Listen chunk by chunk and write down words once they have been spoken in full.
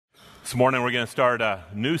This morning we're going to start a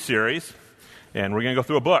new series, and we're going to go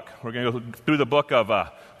through a book. We're going to go through the book of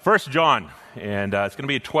 1 John, and it's going to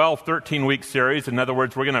be a 12, 13-week series. In other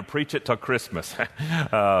words, we're going to preach it till Christmas,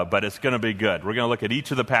 but it's going to be good. We're going to look at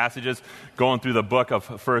each of the passages going through the book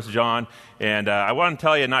of 1 John, and I want to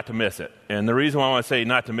tell you not to miss it. And the reason why I want to say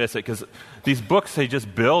not to miss it, because these books, they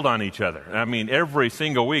just build on each other. I mean, every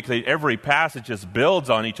single week, every passage just builds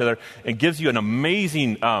on each other and gives you an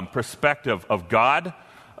amazing perspective of God,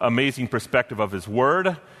 amazing perspective of His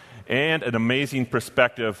Word, and an amazing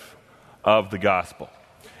perspective of the gospel.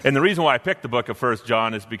 And the reason why I picked the book of 1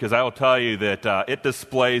 John is because I will tell you that it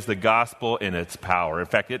displays the gospel in its power. In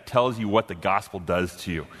fact, it tells you what the gospel does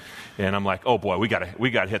to you. And I'm like, oh boy, we got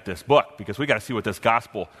to hit this book because we got to see what this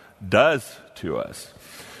gospel does to us.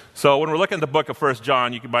 So when we're looking at the book of 1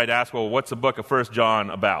 John, you might ask, well, what's the book of 1 John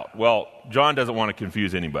about? Well, John doesn't want to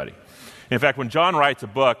confuse anybody. In fact, when John writes a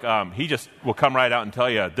book, he just will come right out and tell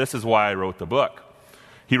you, this is why I wrote the book.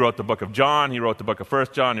 He wrote the book of John, he wrote the book of 1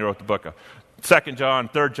 John, he wrote the book of 2 John,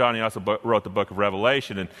 3 John, he also wrote the book of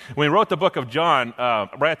Revelation. And when he wrote the book of John,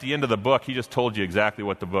 right at the end of the book, he just told you exactly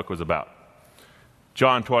what the book was about.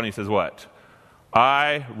 John 20 says what?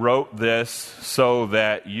 I wrote this so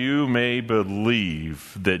that you may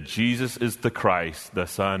believe that Jesus is the Christ, the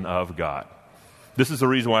Son of God. This is the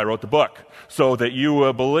reason why I wrote the book, so that you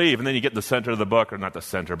will believe. And then you get the center of the book, or not the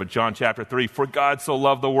center, but John chapter 3. For God so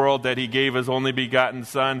loved the world that He gave His only begotten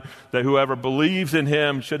Son, that whoever believes in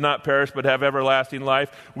Him should not perish but have everlasting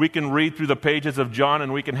life. We can read through the pages of John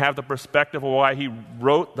and we can have the perspective of why he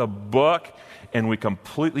wrote the book, and we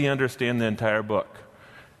completely understand the entire book.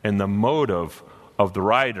 And the motive of the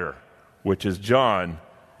writer, which is John,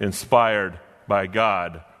 inspired by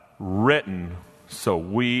God, written so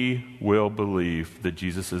we will believe that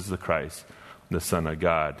Jesus is the Christ, the Son of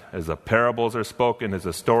God. As the parables are spoken, as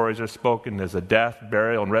the stories are spoken, as the death,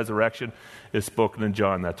 burial, and resurrection is spoken in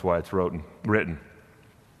John, that's why it's written.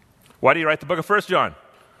 Why do you write the book of 1 John?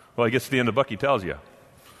 Well, he gets to the end of the book, he tells you.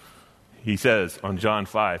 He says on John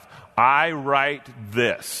 5, I write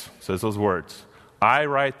this, says those words, I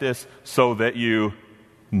write this so that you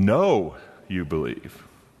know you believe.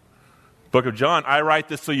 Book of John, I write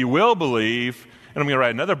this so you will believe. And I'm going to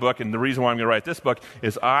write another book, and the reason why I'm going to write this book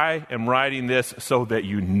is I am writing this so that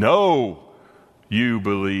you know you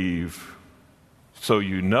believe, so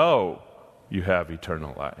you know you have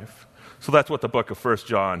eternal life. So that's what the book of 1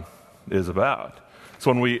 John is about.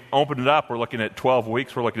 So when we open it up, we're looking at 12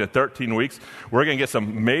 weeks, we're looking at 13 weeks. We're going to get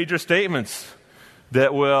some major statements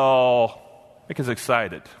that will make us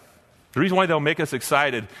excited. The reason why they'll make us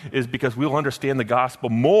excited is because we'll understand the gospel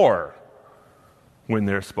more when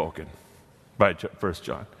they're spoken by 1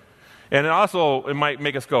 John. And it might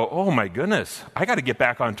make us go, oh my goodness, I got to get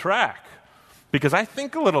back on track because I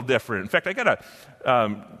think a little different. In fact, I got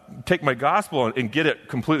to take my gospel and get it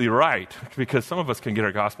completely right, because some of us can get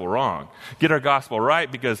our gospel wrong. Get our gospel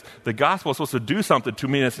right because the gospel is supposed to do something to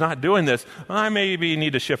me and it's not doing this. I maybe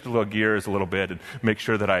need to shift a little gears a little bit and make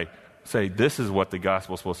sure that I say this is what the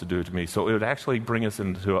gospel is supposed to do to me. So it would actually bring us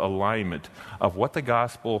into alignment of what the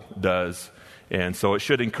gospel does. And so it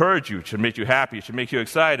should encourage you, it should make you happy, it should make you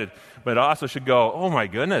excited, but it also should go, oh my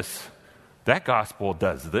goodness, that gospel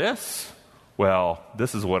does this? Well,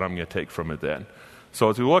 this is what I'm going to take from it then. So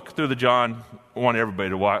as we look through the John, I want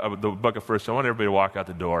everybody to walk, the book of 1 John, I want everybody to walk out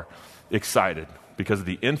the door excited because of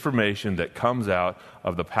the information that comes out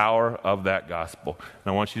of the power of that gospel.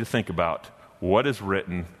 And I want you to think about what is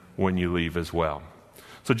written when you leave as well.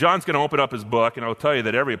 So John's going to open up his book, and I'll tell you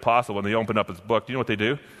that every apostle, when they open up his book, do you know what they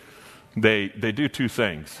do? They do two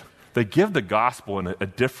things. They give the gospel in a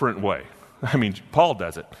different way. I mean, Paul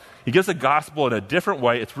does it. He gives the gospel in a different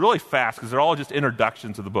way. It's really fast because they're all just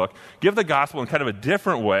introductions to the book. Give the gospel in kind of a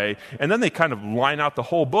different way, and then they kind of line out the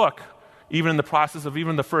whole book, even in the process of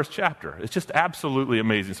even the first chapter. It's just absolutely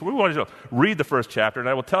amazing. So we want to read the first chapter, and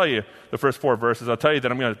I will tell you the first 4 verses. I'll tell you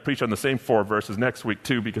that I'm going to preach on the same 4 verses next week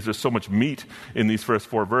too, because there's so much meat in these first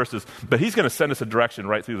 4 verses. But he's going to send us a direction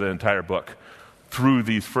right through the entire book, through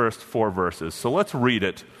these first 4 verses. So let's read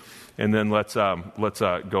it, and then let's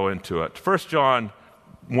go into it. 1 John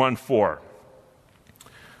 1:4.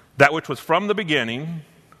 That which was from the beginning,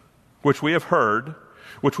 which we have heard,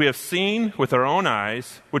 which we have seen with our own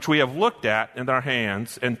eyes, which we have looked at in our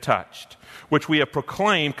hands and touched, which we have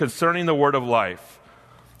proclaimed concerning the word of life.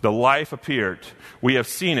 The life appeared. We have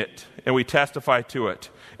seen it, and we testify to it,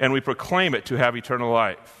 and we proclaim it to have eternal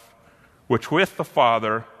life, which with the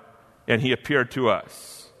Father, and He appeared to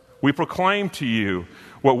us. We proclaim to you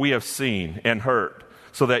what we have seen and heard,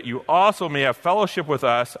 so that you also may have fellowship with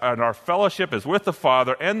us, and our fellowship is with the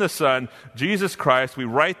Father and the Son, Jesus Christ. We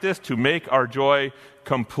write this to make our joy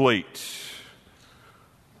complete.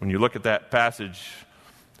 When you look at that passage,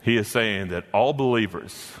 he is saying that all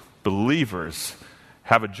believers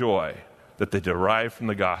have a joy that they derive from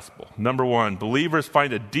the gospel. Number one, believers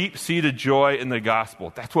find a deep-seated joy in the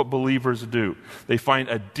gospel. That's what believers do. They find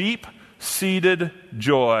a deep-seated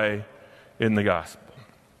joy in the gospel.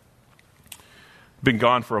 Been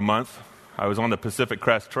gone for a month. I was on the Pacific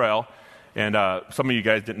Crest Trail, and some of you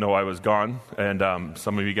guys didn't know I was gone, and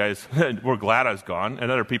some of you guys were glad I was gone, and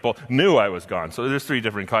other people knew I was gone. So there's 3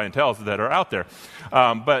 different clienteles that are out there.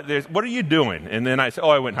 But what are you doing? And then I said,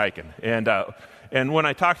 I went hiking. And when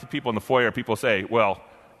I talk to people in the foyer, people say, well,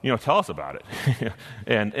 tell us about it.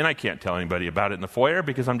 and I can't tell anybody about it in the foyer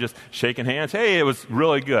because I'm just shaking hands. Hey, it was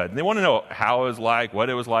really good. And they want to know how it was like, what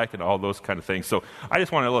it was like, and all those kind of things. So I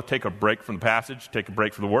just want to take a break from the passage, take a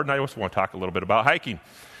break from the Word, and I just want to talk a little bit about hiking.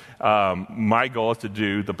 My goal is to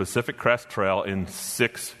do the Pacific Crest Trail in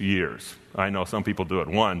 6 years. I know some people do it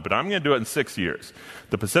in 1, but I'm going to do it in 6 years.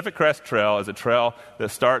 The Pacific Crest Trail is a trail that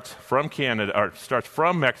starts from Canada, or starts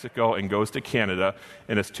from Mexico and goes to Canada,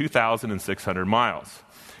 and it's 2,600 miles.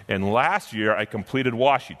 And last year I completed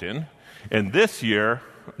Washington, and this year,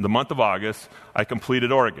 the month of August, I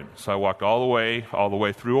completed Oregon. So I walked all the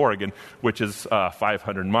way through Oregon, which is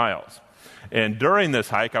 500 miles. And during this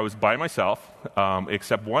hike, I was by myself,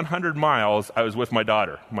 except 100 miles, I was with my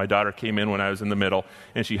daughter. My daughter came in when I was in the middle,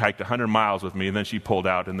 and she hiked 100 miles with me, and then she pulled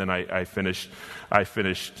out, and then I finished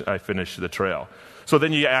the trail. So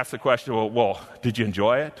then you ask the question, well, did you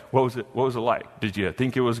enjoy it? What was it like? Did you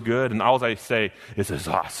think it was good? And all I say is, it's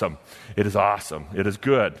awesome. It is awesome. It is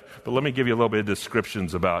good. But let me give you a little bit of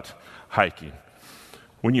descriptions about hiking.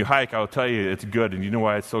 When you hike, I'll tell you it's good, and you know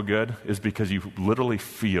why it's so good? Is because you literally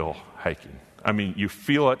feel hiking. I mean, you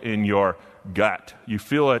feel it in your gut. You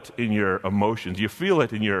feel it in your emotions. You feel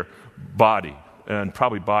it in your body, and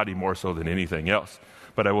probably body more so than anything else.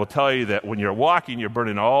 But I will tell you that when you're walking, you're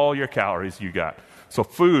burning all your calories you got. So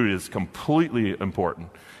food is completely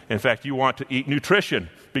important. In fact, you want to eat nutrition,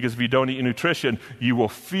 because if you don't eat nutrition, you will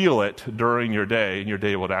feel it during your day, and your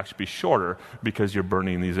day will actually be shorter because you're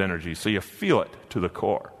burning these energies. So you feel it to the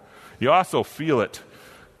core. You also feel it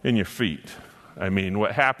in your feet. I mean,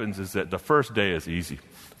 what happens is that the first day is easy.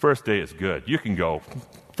 First day is good. You can go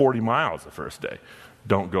 40 miles the first day.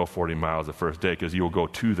 Don't go 40 miles the first day, because you'll go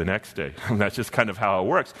 2 the next day. That's just kind of how it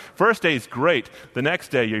works. First day is great. The next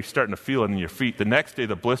day, you're starting to feel it in your feet. The next day,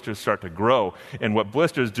 the blisters start to grow. And what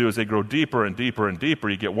blisters do is they grow deeper and deeper and deeper.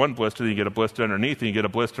 You get one blister, then you get a blister underneath, and you get a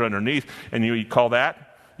blister underneath. And you call that?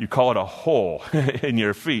 You call it a hole in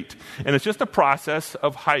your feet. And it's just a process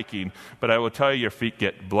of hiking. But I will tell you, your feet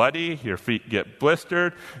get bloody, your feet get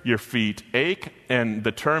blistered, your feet ache. And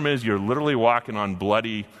the term is you're literally walking on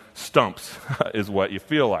bloody stumps is what you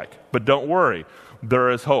feel like. But don't worry, there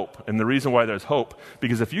is hope. And the reason why there's hope,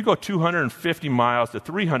 because if you go 250 miles to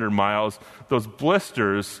 300 miles, those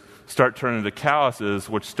blisters start turning into calluses,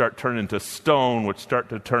 which start turning into stone, which start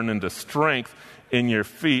to turn into strength in your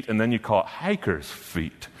feet, and then you call it hiker's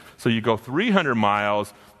feet. So you go 300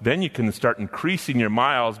 miles, then you can start increasing your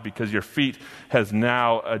miles because your feet has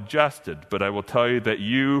now adjusted. But I will tell you that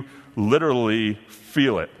you literally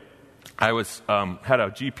feel it. I had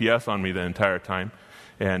a GPS on me the entire time,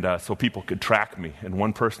 and so people could track me. And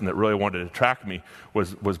one person that really wanted to track me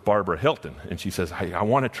was Barbara Hilton. And she says, hey, I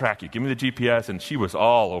want to track you. Give me the GPS. And she was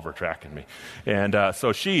all over tracking me. And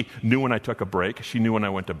so she knew when I took a break. She knew when I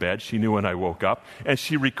went to bed. She knew when I woke up. And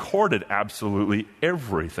she recorded absolutely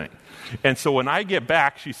everything. And so when I get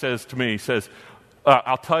back, she says to me,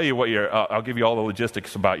 I'll tell you I'll give you all the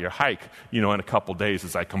logistics about your hike, in a couple days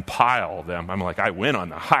as I compile them. I'm like, I went on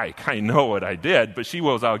the hike. I know what I did. But she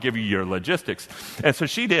was, I'll give you your logistics. And so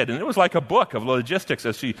she did. And it was like a book of logistics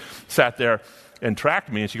as she sat there and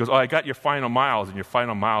tracked me. And she goes, I got your final miles, and your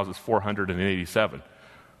final miles is 487.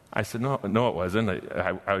 I said, no, it wasn't.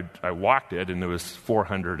 I walked it, and it was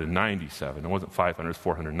 497. It wasn't 500, it was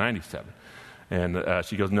 497. And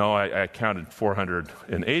she goes, no, I counted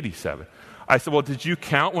 487. I said, well, did you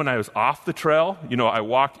count when I was off the trail? I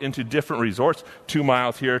walked into different resorts, 2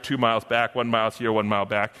 miles here, 2 miles back, 1 mile here, 1 mile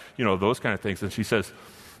back, those kind of things. And she says,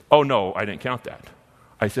 oh, no, I didn't count that.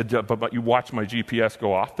 I said, but you watch my GPS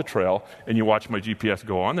go off the trail, and you watch my GPS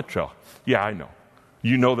go on the trail. Yeah, I know.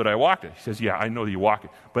 You know that I walked it. She says, yeah, I know that you walked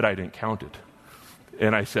it, but I didn't count it.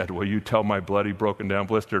 And I said, well, you tell my bloody, broken down,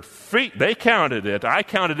 blistered feet, they counted it. I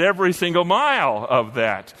counted every single mile of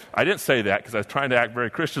that. I didn't say that because I was trying to act very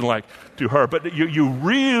Christian-like to her, but you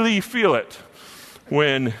really feel it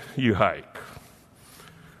when you hike.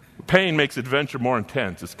 Pain makes adventure more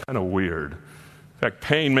intense. It's kind of weird. In fact,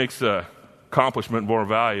 pain makes accomplishment more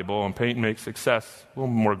valuable, and pain makes success a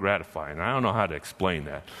little more gratifying. I don't know how to explain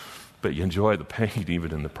that, but you enjoy the pain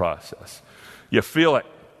even in the process. You feel it.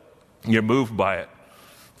 You're moved by it.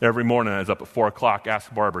 Every morning I was up at 4 o'clock.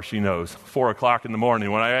 Ask Barbara, she knows. 4 o'clock in the morning.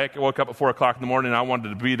 When I woke up at 4 o'clock in the morning, I wanted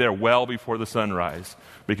to be there well before the sunrise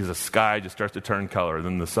because the sky just starts to turn color.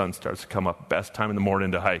 Then the sun starts to come up. Best time in the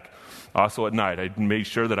morning to hike. Also at night, I made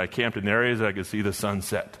sure that I camped in areas that I could see the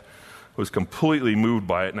sunset. I was completely moved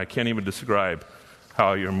by it, and I can't even describe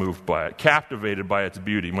how you're moved by it. Captivated by its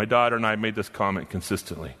beauty. My daughter and I made this comment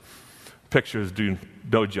consistently. Pictures do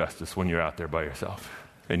no justice when you're out there by yourself.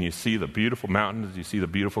 And you see the beautiful mountains, you see the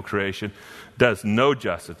beautiful creation. Does no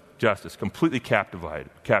justice. Completely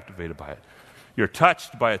captivated by it. You're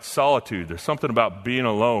touched by its solitude. There's something about being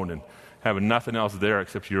alone and having nothing else there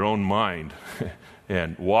except your own mind.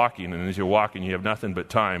 And walking, and as you're walking, you have nothing but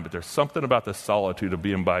time. But there's something about the solitude of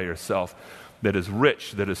being by yourself that is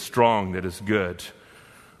rich, that is strong, that is good.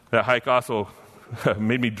 That hike also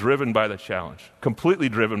made me driven by the challenge, completely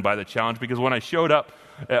driven by the challenge, because when I showed up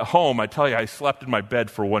at home, I tell you, I slept in my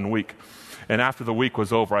bed for 1 week. And after the week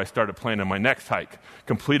was over, I started planning my next hike.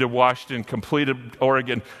 Completed Washington, completed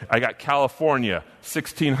Oregon. I got California,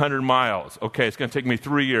 1,600 miles. Okay, it's going to take me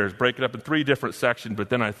 3 years, break it up in 3 different sections. But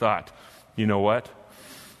then I thought, you know what?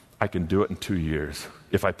 I can do it in 2 years.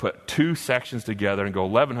 If I put 2 sections together and go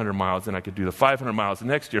 1,100 miles, then I could do the 500 miles the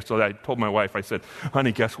next year. So I told my wife, I said,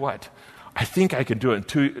 honey, guess what? I think I can do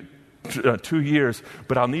it in 2 years,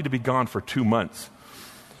 but I'll need to be gone for 2 months.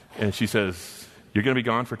 And she says, you're going to be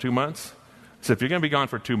gone for 2 months? I said, if you're going to be gone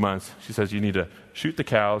for 2 months, she says, you need to shoot the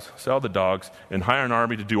cows, sell the dogs, and hire an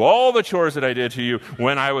army to do all the chores that I did to you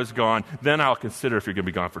when I was gone. Then I'll consider if you're going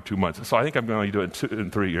to be gone for 2 months. So I think I'm going to do it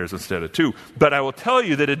in 3 years instead of 2. But I will tell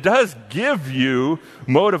you that it does give you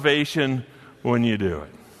motivation when you do it.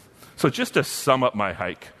 So just to sum up my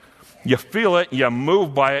hike, you feel it, you're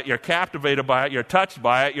moved by it, you're captivated by it, you're touched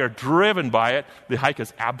by it, you're driven by it. The hike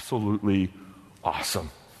is absolutely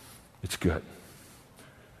awesome. It's good.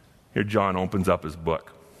 Here John opens up his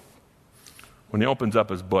book. When he opens up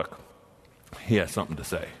his book, he has something to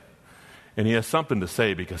say. And he has something to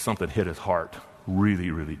say because something hit his heart really,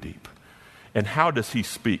 really deep. And how does he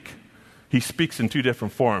speak? He speaks in 2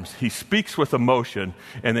 different forms. He speaks with emotion,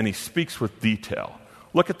 and then he speaks with detail.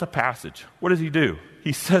 Look at the passage. What does he do?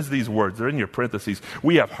 He says these words. They're in your parentheses.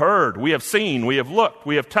 We have heard, we have seen, we have looked,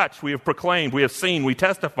 we have touched, we have proclaimed, we have seen, we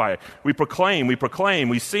testify. We proclaim,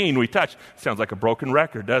 we've seen, we touch. Sounds like a broken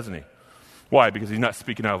record, doesn't he? Why? Because he's not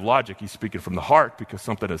speaking out of logic. He's speaking from the heart because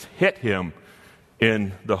something has hit him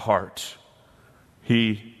in the heart.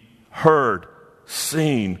 He heard,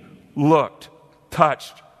 seen, looked,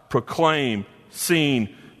 touched, proclaimed,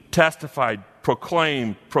 seen, testified,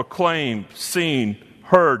 proclaimed, seen,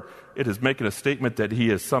 heard. It is making a statement that he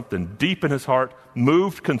has something deep in his heart,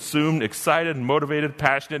 moved, consumed, excited, motivated,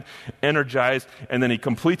 passionate, energized, and then he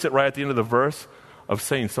completes it right at the end of the verse of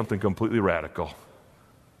saying something completely radical.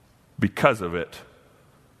 Because of it,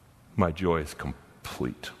 my joy is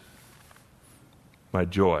complete. My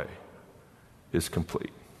joy is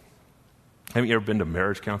complete. Have you ever been to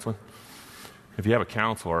marriage counseling? If you have a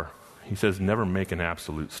counselor, he says never make an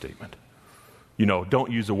absolute statement. You know, don't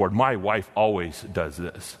use the word, my wife always does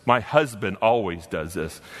this. My husband always does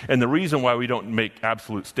this. And the reason why we don't make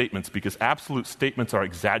absolute statements, because absolute statements are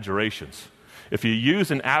exaggerations. If you use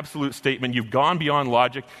an absolute statement, you've gone beyond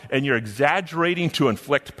logic and you're exaggerating to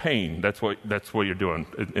inflict pain. That's what you're doing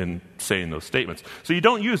in saying those statements. So you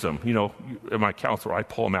don't use them. You know, my counselor, I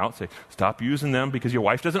pull them out and say, stop using them because your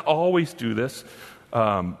wife doesn't always do this.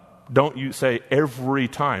 Don't you say every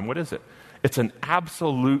time. What is it? It's an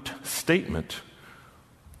absolute statement.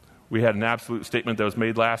 We had an absolute statement that was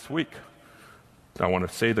made last week. I want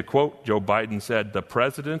to say the quote. Joe Biden said, the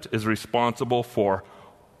president is responsible for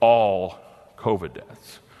all COVID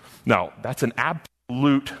deaths. Now, that's an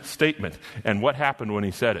absolute statement. And what happened when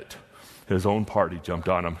he said it? His own party jumped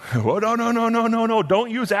on him. Oh, no. Don't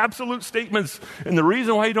use absolute statements. And the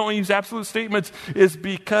reason why you don't use absolute statements is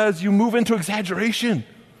because you move into exaggeration.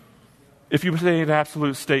 If you say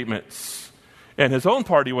absolute statements. And his own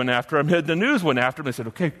party went after him. The news went after him. They said,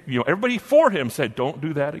 okay, everybody for him said, don't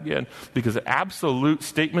do that again. Because absolute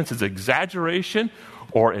statements is exaggeration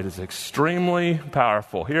or it is extremely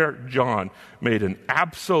powerful. Here, John made an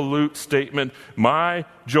absolute statement. My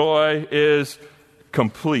joy is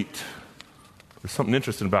complete. There's something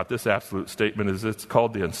interesting about this absolute statement is it's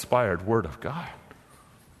called the inspired Word of God.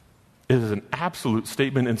 It is an absolute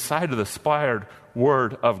statement inside of the inspired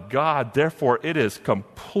word of God. Therefore, it is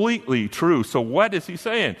completely true. So what is he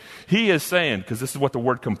saying? He is saying, because this is what the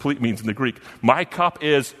word complete means in the Greek, my cup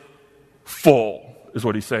is full, is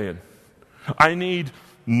what he's saying. I need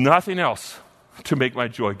nothing else to make my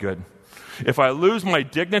joy good. If I lose my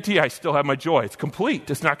dignity, I still have my joy. It's complete.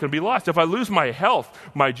 It's not going to be lost. If I lose my health,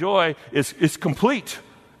 my joy is complete.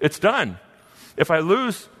 It's done. If I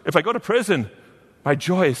go to prison, my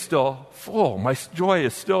joy is still full. My joy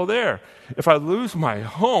is still there. If I lose my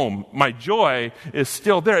home, my joy is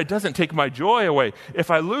still there. It doesn't take my joy away. If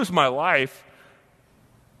I lose my life,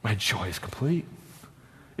 my joy is complete.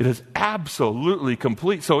 It is absolutely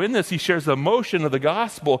complete. So in this, he shares the emotion of the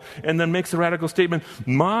gospel and then makes the radical statement,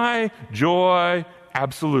 my joy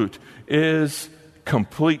absolute is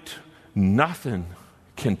complete. Nothing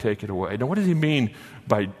can take it away. Now, what does he mean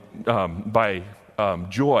by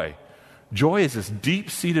joy? Joy is this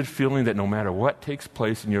deep-seated feeling that no matter what takes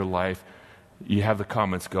place in your life, you have the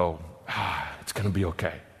comments go, it's going to be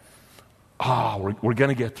okay. We're going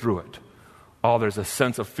to get through it. There's a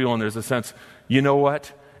sense of feeling. There's a sense, you know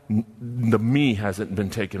what? The me hasn't been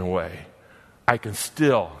taken away. I can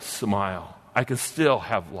still smile. I can still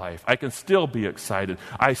have life. I can still be excited.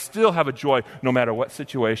 I still have a joy no matter what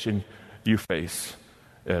situation you face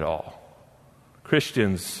at all.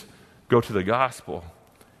 Christians go to the gospel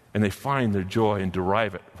and they find their joy and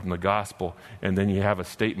derive it from the gospel. And then you have a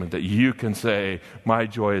statement that you can say, my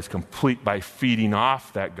joy is complete by feeding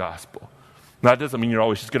off that gospel. Now, that doesn't mean you're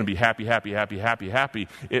always just going to be happy, happy, happy, happy, happy.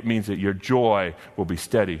 It means that your joy will be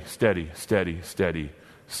steady, steady, steady, steady,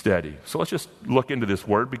 steady. So let's just look into this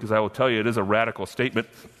word, because I will tell you it is a radical statement.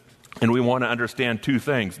 And we want to understand two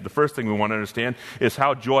things. The first thing we want to understand is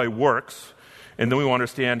how joy works. And then we want to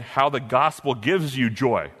understand how the gospel gives you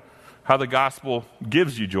joy. How the gospel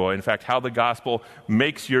gives you joy. In fact, how the gospel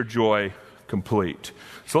makes your joy complete.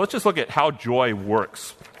 So let's just look at how joy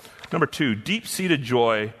works. Number 2, deep-seated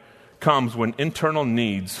joy comes when internal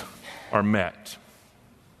needs are met.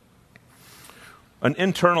 An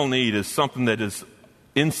internal need is something that is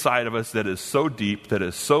inside of us that is so deep, that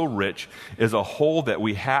is so rich, is a hole that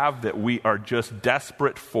we have that we are just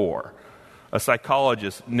desperate for. A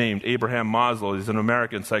psychologist named Abraham Maslow, he's an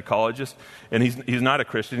American psychologist, and he's not a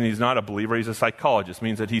Christian, he's not a believer, he's a psychologist. It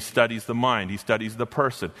means that he studies the mind, he studies the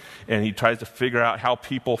person, and he tries to figure out how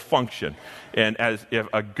people function. And if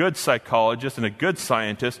a good psychologist and a good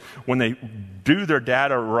scientist, when they do their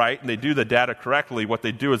data right and they do the data correctly, what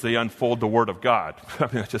they do is they unfold the Word of God.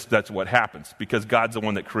 I mean, that's what happens, because God's the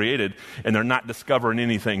one that created, and they're not discovering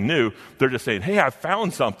anything new. They're just saying, hey, I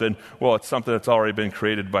found something. Well, it's something that's already been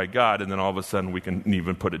created by God, and then all of a sudden we can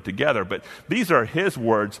even put it together. But these are his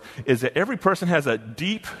words, is that every person has a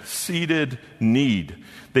deep-seated need.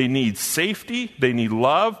 They need safety, they need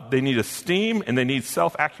love, they need esteem, and they need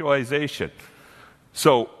self-actualization.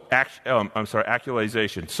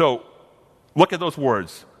 Actualization. So look at those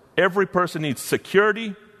words. Every person needs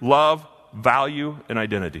security, love, value, and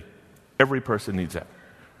identity. Every person needs that.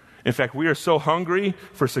 In fact, we are so hungry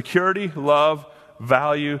for security, love,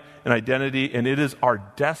 value, and identity, and it is our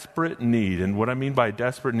desperate need. And what I mean by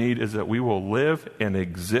desperate need is that we will live and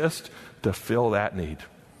exist to fill that need.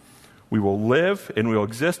 We will live and we will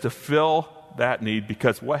exist to fill that need,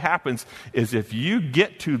 because what happens is if you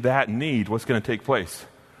get to that need, what's going to take place?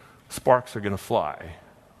 Sparks are going to fly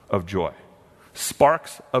of joy.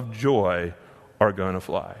 Sparks of joy are going to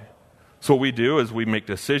fly. So what we do is we make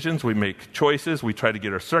decisions, we make choices, we try to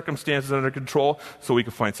get our circumstances under control so we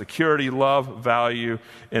can find security, love, value,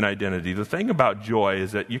 and identity. The thing about joy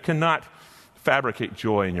is that you cannot fabricate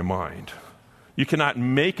joy in your mind. You cannot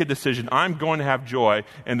make a decision, I'm going to have joy,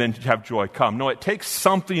 and then have joy come. No, it takes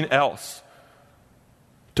something else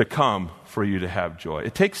to come for you to have joy.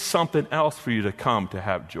 It takes something else for you to come to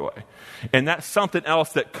have joy. And that something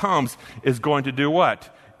else that comes is going to do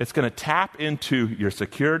what? It's going to tap into your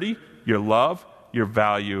security, your love, your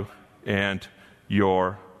value, and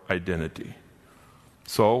your identity.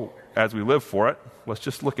 So, as we live for it, let's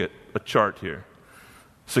just look at a chart here.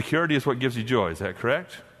 Security is what gives you joy, is that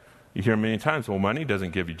correct? You hear many times, well, money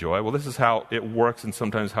doesn't give you joy. Well, this is how it works and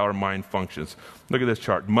sometimes how our mind functions. Look at this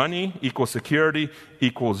chart. Money equals security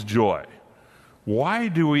equals joy. Why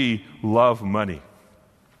do we love money?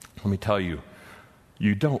 Let me tell you,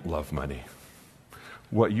 you don't love money.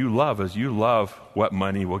 What you love is you love what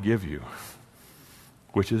money will give you,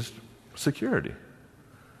 which is security.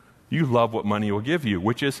 You love what money will give you,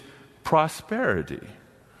 which is prosperity.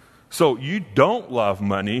 So you don't love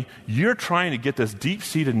money. You're trying to get this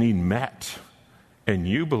deep-seated need met.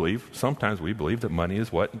 And sometimes we believe that money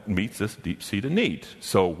is what meets this deep-seated need.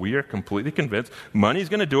 So we are completely convinced money's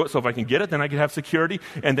going to do it, so if I can get it, then I can have security.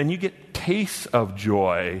 And then you get tastes of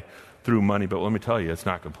joy through money. But let me tell you, it's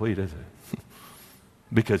not complete, is it?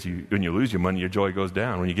 Because when you lose your money, your joy goes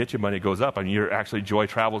down. When you get your money, it goes up. I mean, joy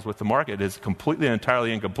travels with the market. It's completely and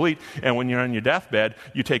entirely incomplete. And when you're on your deathbed,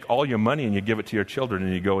 you take all your money and you give it to your children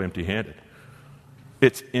and you go empty-handed.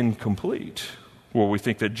 It's incomplete. Well, we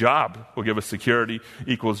think that job will give us security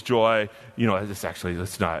equals joy.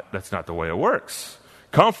 That's not the way it works.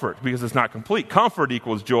 Comfort, because it's not complete. Comfort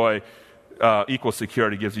equals joy, equals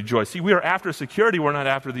security, gives you joy. See, we are after security, we're not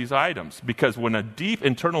after these items. Because when a deep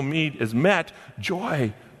internal need is met,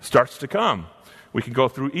 joy starts to come. We can go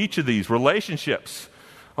through each of these. Relationships.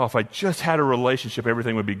 Oh, if I just had a relationship,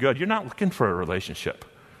 everything would be good. You're not looking for a relationship.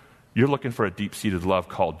 You're looking for a deep-seated love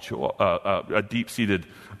called joy, a deep-seated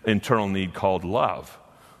internal need called love.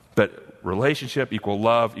 But relationship equal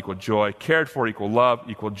love equal joy. Cared for equal love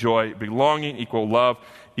equal joy. Belonging equal love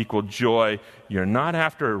equal joy. You're not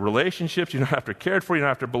after relationships. You're not after cared for. You're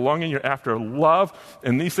not after belonging. You're after love.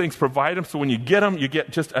 And these things provide them. So when you get them, you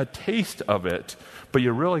get just a taste of it. But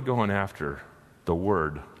you're really going after the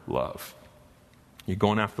word love. You're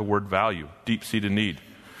going after the word value, deep-seated need.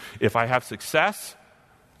 If I have success,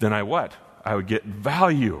 then I would get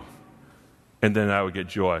value. And then I would get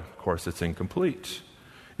joy. Of course, it's incomplete.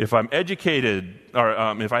 If I'm educated,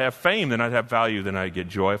 or if I have fame, then I'd have value, then I'd get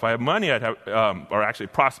joy. If I have money, I'd have, or actually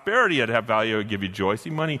prosperity, I'd have value, I'd give you joy. See,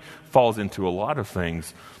 money falls into a lot of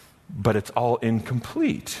things, but it's all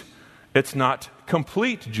incomplete. It's not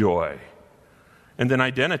complete joy. And then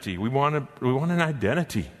identity. We want an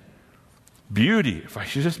identity. Beauty. If I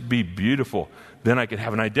should just be beautiful, then I could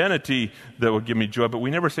have an identity that would give me joy. But we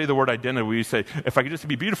never say the word identity. We say, if I could just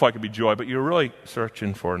be beautiful, I could be joy. But you're really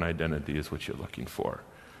searching for an identity is what you're looking for.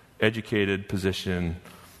 Educated, position,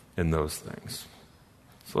 and those things.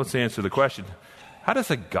 So let's answer the question, how does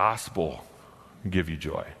the gospel give you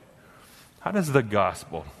joy? How does the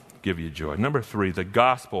gospel give you joy? Number 3, the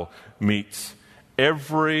gospel meets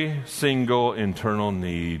every single internal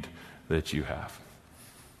need that you have.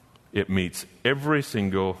 It meets every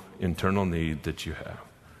single internal need that you have.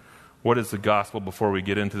 What is the gospel before we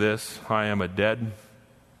get into this? I am a dead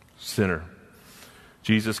sinner.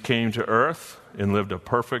 Jesus came to earth and lived a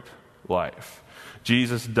perfect life.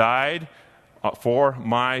 Jesus died for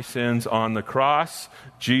my sins on the cross.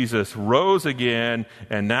 Jesus rose again,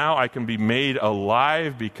 and now I can be made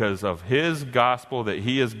alive because of his gospel that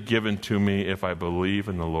he has given to me if I believe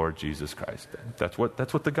in the Lord Jesus Christ. That's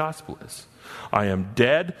what the gospel is. I am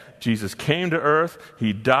dead. Jesus came to earth.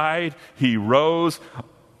 He died. He rose.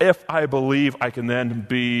 If I believe, I can then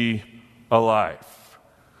be alive.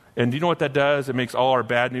 And do you know what that does? It makes all our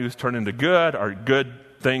bad news turn into good. Our good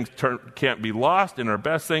things can't be lost, and our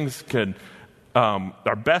best things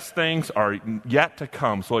are yet to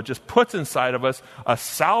come. So it just puts inside of us a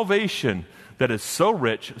salvation that is so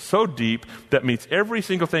rich, so deep, that meets every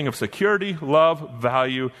single thing of security, love,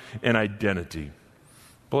 value, and identity.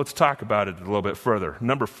 But let's talk about it a little bit further.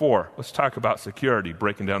 Number 4, let's talk about security,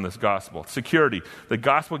 breaking down this gospel. Security. The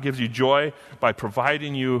gospel gives you joy by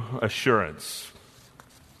providing you assurance.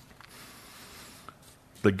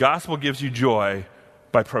 The gospel gives you joy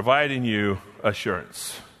by providing you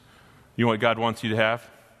assurance. You know what God wants you to have?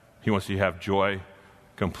 He wants you to have joy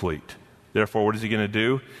complete. Therefore, what is he going to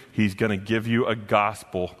do? He's going to give you a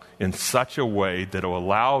gospel in such a way that will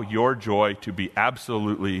allow your joy to be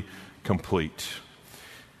absolutely complete.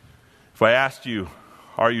 If I asked you,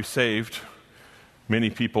 are you saved?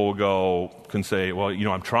 Many people can say, well,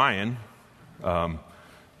 I'm trying.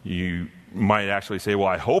 You might actually say, well,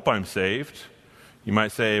 I hope I'm saved. You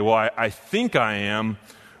might say, well, I think I am,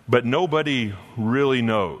 but nobody really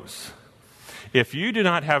knows. If you do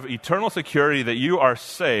not have eternal security that you are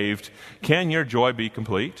saved, can your joy be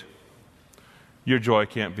complete? Your joy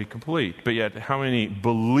can't be complete. But yet, how many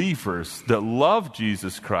believers that love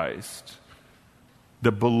Jesus Christ,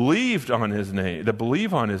 that believe on his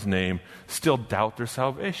name, still doubt their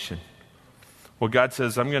salvation? Well, God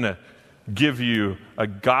says, I'm going to give you a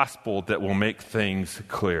gospel that will make things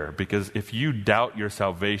clear. Because if you doubt your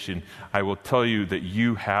salvation, I will tell you that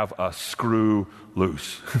you have a screw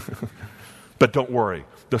loose. But don't worry,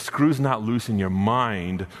 the screw's not loose in your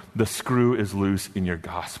mind, the screw is loose in your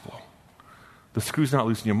gospel. The screw's not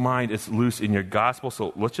loose in your mind, it's loose in your gospel.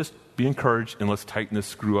 So let's just be encouraged and let's tighten this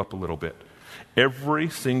screw up a little bit. Every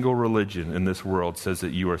single religion in this world says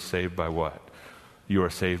that you are saved by what? You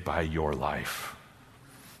are saved by your life.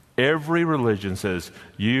 Every religion says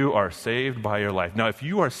you are saved by your life. Now, if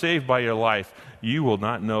you are saved by your life, you will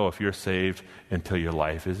not know if you're saved until your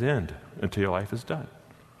life is until your life is done.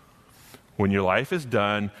 When your life is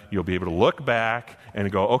done, you'll be able to look back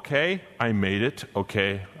and go, okay, I made it.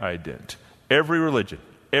 Okay, I didn't. Every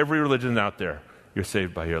religion out there, you're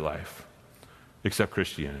saved by your life, except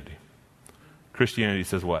Christianity. Christianity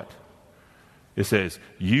says what? It says,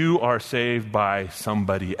 you are saved by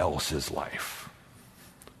somebody else's life.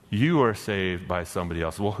 You are saved by somebody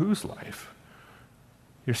else. Well, whose life?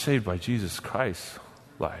 You're saved by Jesus Christ's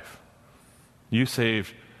life.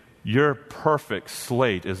 Your perfect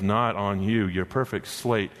slate is not on you. Your perfect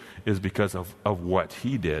slate is because of what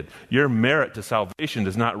he did. Your merit to salvation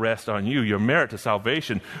does not rest on you. Your merit to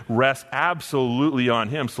salvation rests absolutely on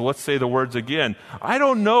him. So let's say the words again. I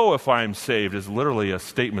don't know if I'm saved is literally a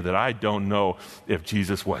statement that I don't know if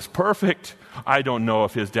Jesus was perfect. I don't know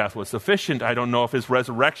if his death was sufficient. I don't know if his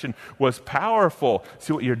resurrection was powerful.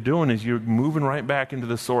 See, what you're doing is you're moving right back into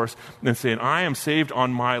the source and saying, I am saved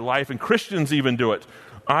on my life. And Christians even do it.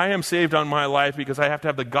 I am saved on my life because I have to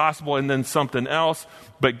have the gospel and then something else.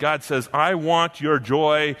 But God says, I want your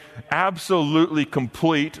joy absolutely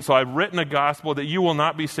complete. So I've written a gospel that you will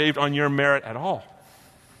not be saved on your merit at all.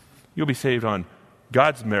 You'll be saved on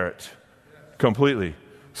God's merit completely.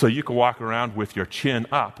 So you can walk around with your chin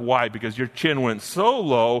up. Why? Because your chin went so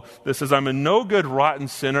low that says, I'm a no good, rotten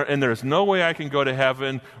sinner, and there's no way I can go to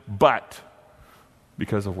heaven, but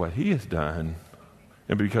because of what he has done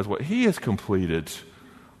and because what he has completed,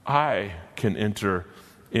 I can enter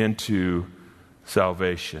into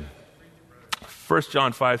salvation. 1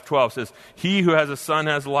 John 5:12 says, he who has a son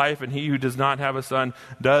has life, and he who does not have a son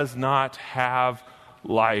does not have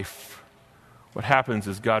life. What happens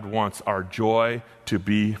is God wants our joy to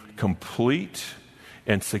be complete,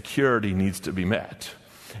 and security needs to be met.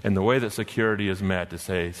 And the way that security is met to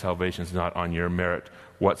say salvation is not on your merit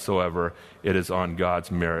whatsoever, it is on God's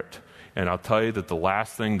merit. And I'll tell you that the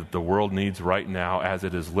last thing that the world needs right now, as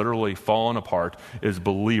it is literally fallen apart, is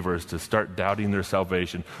believers to start doubting their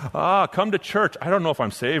salvation. Come to church. I don't know if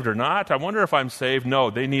I'm saved or not. I wonder if I'm saved. No,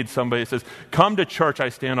 they need somebody that says, come to church. I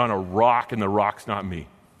stand on a rock, and the rock's not me.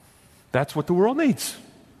 That's what the world needs.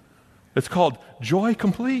 It's called joy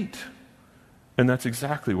complete. And that's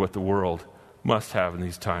exactly what the world must have in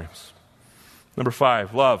these times. Number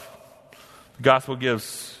 5, love. The gospel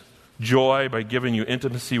gives joy by giving you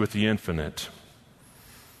intimacy with the infinite.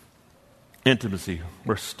 Intimacy.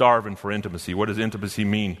 We're starving for intimacy. What does intimacy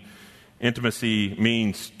mean? Intimacy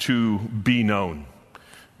means to be known.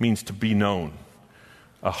 Means to be known.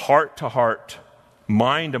 A heart-to-heart,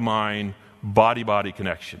 mind-to-mind, body-body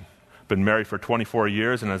connection. Been married for 24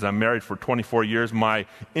 years, and as I'm married for 24 years, my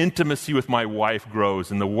intimacy with my wife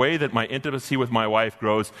grows. And the way that my intimacy with my wife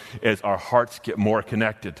grows is our hearts get more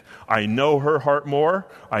connected. I know her heart more.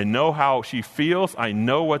 I know how she feels. I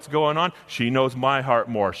know what's going on. She knows my heart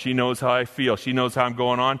more. She knows how I feel. She knows how I'm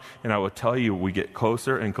going on. And I will tell you, we get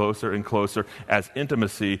closer and closer and closer as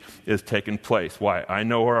intimacy is taking place. Why? I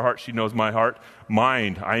know her heart. She knows my heart.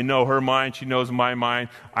 Mind. I know her mind. She knows my mind.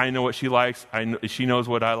 I know what she likes. She knows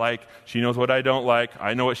what I like. She knows what I don't like.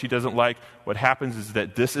 I know what she doesn't like. What happens is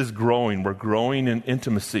that this is growing. We're growing in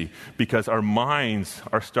intimacy because our minds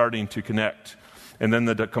are starting to connect. And then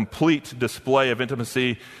the complete display of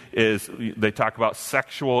intimacy is, they talk about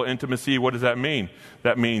sexual intimacy. What does that mean?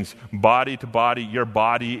 That means body to body, your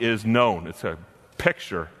body is known. It's a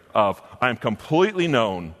picture of, I'm completely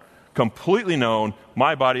known. Completely known,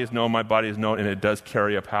 my body is known, and it does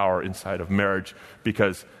carry a power inside of marriage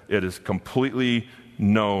because it is completely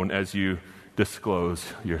known as you disclose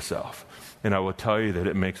yourself. And I will tell you that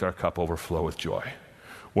it makes our cup overflow with joy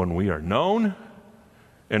when we are known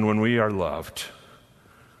and when we are loved.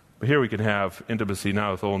 But here we can have intimacy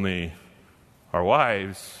not with only our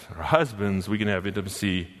wives, our husbands, we can have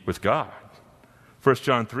intimacy with God. 1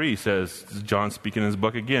 John 3 says, John speaking in his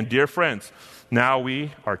book again, dear friends, now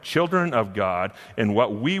we are children of God, and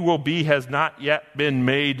what we will be has not yet been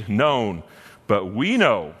made known. But we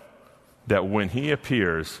know that when he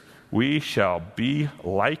appears, we shall be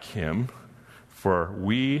like him, for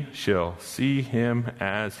we shall see him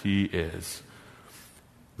as he is.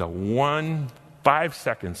 The 5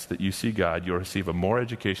 seconds that you see God, you'll receive a more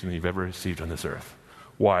education than you've ever received on this earth.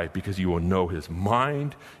 Why? Because you will know his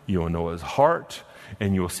mind, you will know his heart,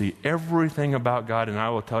 and you will see everything about God. And I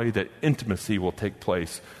will tell you that intimacy will take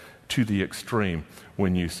place to the extreme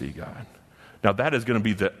when you see God. Now, that is going to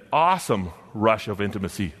be the awesome rush of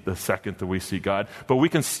intimacy the second that we see God. But we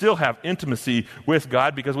can still have intimacy with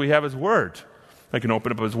God because we have his word. I can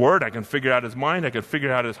open up his word, I can figure out his mind, I can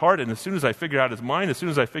figure out his heart, and as soon as I figure out his mind, as soon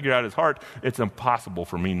as I figure out his heart, it's impossible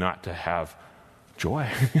for me not to have joy.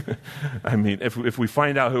 I mean, if we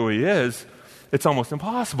find out who he is, it's almost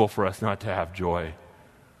impossible for us not to have joy.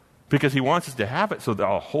 Because he wants us to have it, so the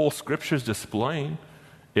whole Scripture is displaying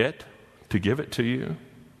it to give it to you.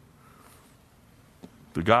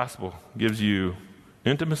 The gospel gives you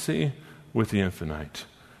intimacy with the infinite.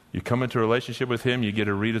 You come into a relationship with him, you get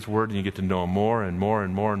to read his word, and you get to know him more and more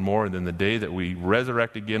and more and more. And then the day that we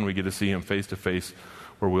resurrect again, we get to see him face to face,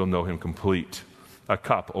 where we'll know him complete. A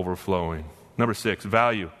cup overflowing. Number 6,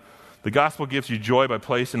 value. The gospel gives you joy by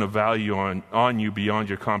placing a value on you beyond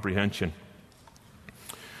your comprehension.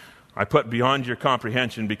 I put beyond your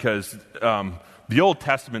comprehension because the Old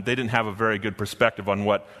Testament, they didn't have a very good perspective on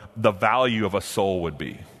what the value of a soul would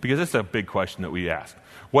be. Because it's a big question that we ask.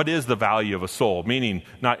 What is the value of a soul? Meaning,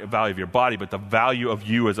 not the value of your body, but the value of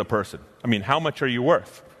you as a person. I mean, how much are you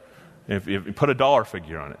worth? If you put a dollar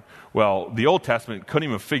figure on it. Well, the Old Testament couldn't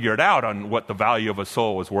even figure it out on what the value of a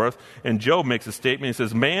soul was worth. And Job makes a statement. He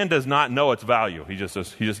says, man does not know its value. He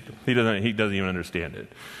doesn't even understand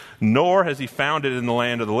it. Nor has he found it in the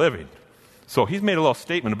land of the living. So he's made a little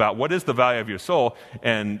statement about what is the value of your soul,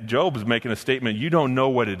 and Job's making a statement, you don't know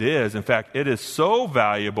what it is. In fact, it is so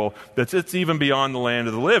valuable that it's even beyond the land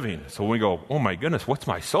of the living. So we go, oh my goodness, what's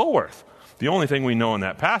my soul worth? The only thing we know in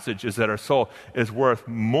that passage is that our soul is worth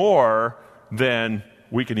more than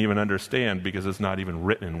we can even understand, because it's not even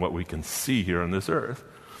written in what we can see here on this earth.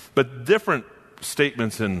 But different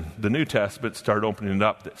statements in the New Testament start opening it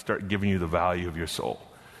up that start giving you the value of your soul.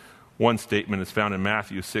 One statement is found in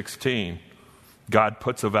Matthew 16. God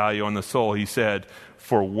puts a value on the soul. He said,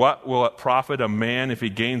 for what will it profit a man if he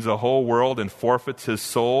gains the whole world and forfeits his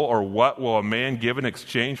soul? Or what will a man give in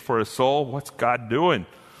exchange for his soul? What's God doing?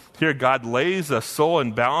 Here God lays the soul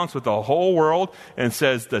in balance with the whole world and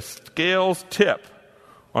says the scales tip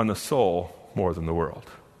on the soul more than the world.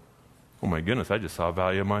 Oh my goodness, I just saw a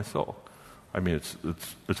value of my soul. I mean,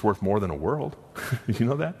 it's worth more than a world. You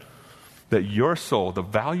know that? That your soul, the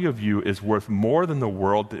value of you, is worth more than the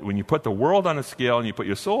world. That when you put the world on a scale and you put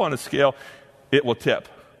your soul on a scale, it will tip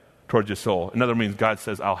towards your soul. In other words, God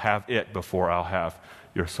says, I'll have it before I'll have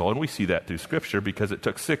your soul. And we see that through Scripture because it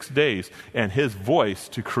took 6 days and his voice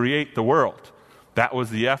to create the world. That was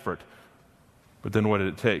the effort. But then what did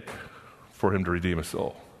it take for him to redeem a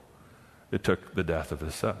soul? It took the death of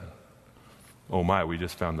his son. Oh my, we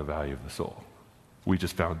just found the value of the soul. We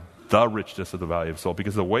just found the richness of the value of soul.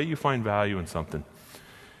 Because the way you find value in something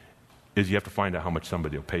is you have to find out how much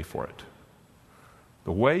somebody will pay for it.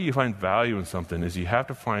 The way you find value in something is you have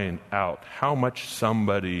to find out how much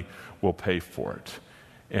somebody will pay for it.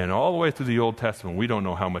 And all the way through the Old Testament, we don't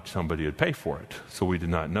know how much somebody would pay for it. So we did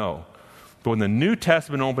not know. But when the New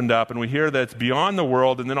Testament opened up and we hear that it's beyond the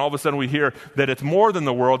world, and then all of a sudden we hear that it's more than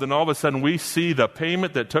the world, and all of a sudden we see the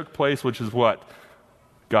payment that took place, which is what?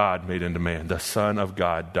 God made into man, the Son of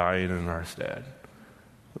God dying in our stead.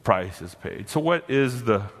 The price is paid. So what is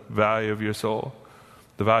the value of your soul?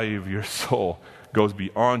 The value of your soul goes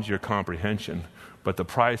beyond your comprehension, but the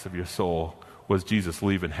price of your soul was Jesus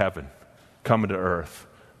leaving heaven, coming to earth,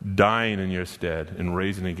 dying in your stead, and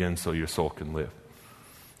raising again so your soul can live.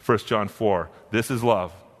 1 John 4, this is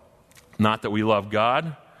love. Not that we love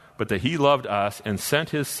God, but that he loved us and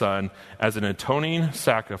sent his Son as an atoning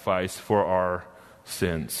sacrifice for our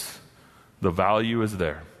sins. The value is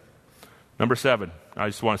there. Number 7, I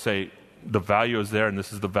just want to say the value is there, and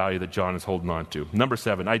this is the value that John is holding on to. Number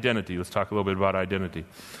 7, identity. Let's talk a little bit about identity.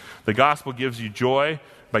 The gospel gives you joy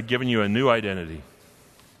by giving you a new identity.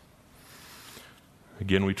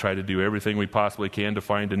 Again, we try to do everything we possibly can to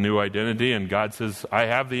find a new identity, and God says, I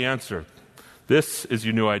have the answer. This is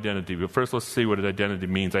your new identity. But first, let's see what identity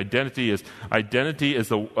means. Identity is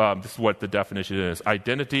this is what the definition is.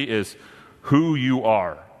 Identity is who you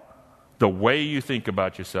are, the way you think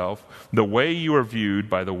about yourself, the way you are viewed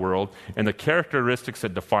by the world, and the characteristics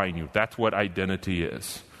that define you. That's what identity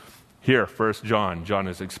is. Here, 1 John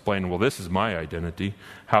is explaining, well, this is my identity.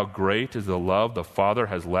 How great is the love the Father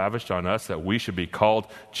has lavished on us that we should be called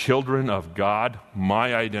children of God.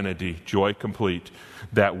 My identity, joy complete.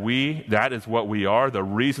 That is what we are. The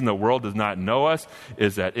reason the world does not know us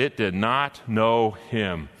is that it did not know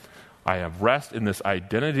him. I have rest in this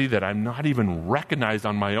identity that I'm not even recognized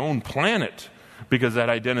on my own planet, because that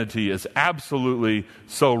identity is absolutely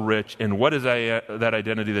so rich. And what is that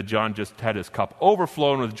identity that John just had his cup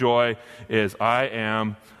overflowing with joy is I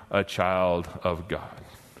am a child of God.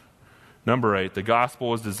 Number 8, the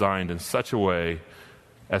gospel is designed in such a way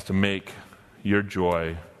as to make your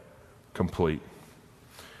joy complete.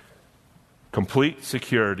 Complete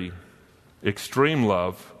security extreme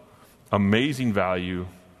love, amazing value,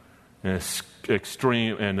 and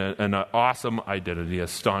extreme and an awesome identity,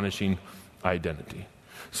 astonishing identity.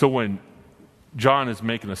 So when John is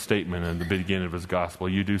making a statement in the beginning of his gospel,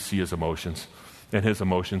 you do see his emotions. And his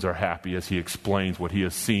emotions are happy as he explains what he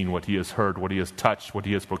has seen, what he has heard, what he has touched, what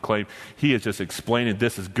he has proclaimed. He is just explaining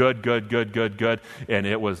this is good, good, good, good, good. And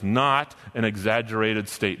it was not an exaggerated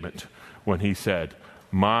statement when he said,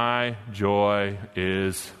 my joy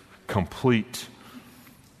is complete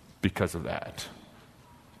because of that.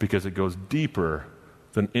 Because it goes deeper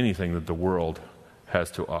than anything that the world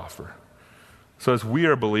has to offer. So as we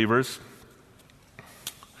are believers,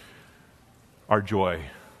 our joy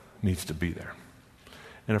needs to be there.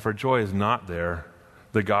 And if our joy is not there,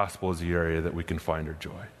 the gospel is the area that we can find our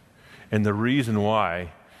joy. And the reason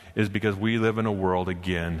why is because we live in a world,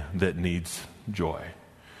 again, that needs joy.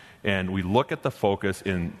 And we look at the focus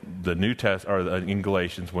in the New Testament, or in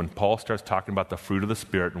Galatians, when Paul starts talking about the fruit of the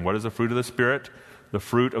Spirit. And what is the fruit of the Spirit? The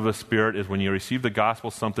fruit of the Spirit is when you receive the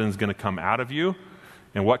gospel, something is going to come out of you.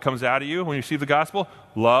 And what comes out of you when you receive the gospel?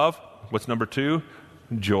 Love. What's number 2?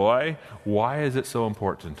 Joy. Why is it so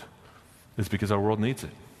important? It's because our world needs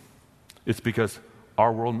it. It's because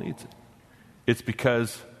our world needs it. It's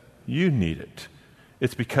because you need it.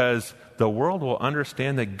 It's because the world will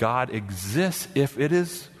understand that God exists if it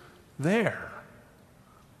is there.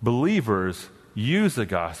 Believers use the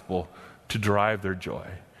gospel to drive their joy.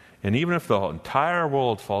 And even if the entire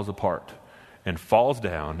world falls apart and falls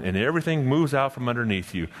down and everything moves out from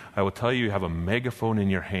underneath you, I will tell you, you have a megaphone in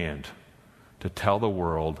your hand to tell the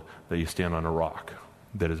world that you stand on a rock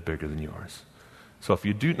that is bigger than yours. So if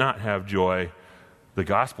you do not have joy, the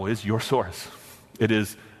gospel is your source. It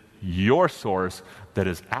is your source that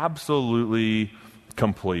is absolutely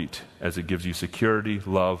complete as it gives you security,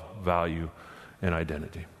 love, value, and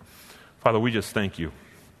identity. Father, we just thank you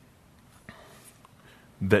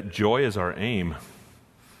that joy is our aim.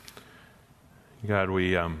 God,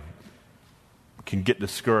 we can get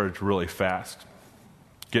discouraged really fast.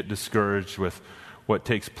 Get discouraged with what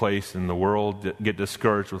takes place in the world, get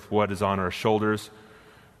discouraged with what is on our shoulders.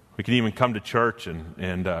 We can even come to church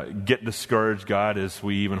and get discouraged, God, as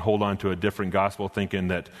we even hold on to a different gospel, thinking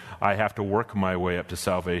that I have to work my way up to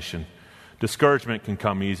salvation. Discouragement can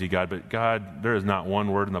come easy, God, but God, there is not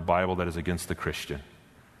one word in the Bible that is against the Christian.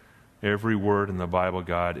 Every word in the Bible,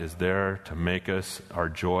 God, is there to make us, our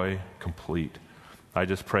joy, complete. I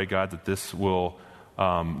just pray, God, that this will,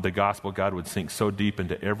 the gospel, God, would sink so deep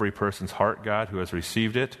into every person's heart, God, who has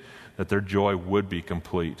received it, that their joy would be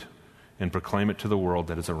complete, and proclaim it to the world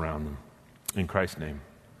that is around them. In Christ's name,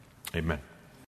 amen.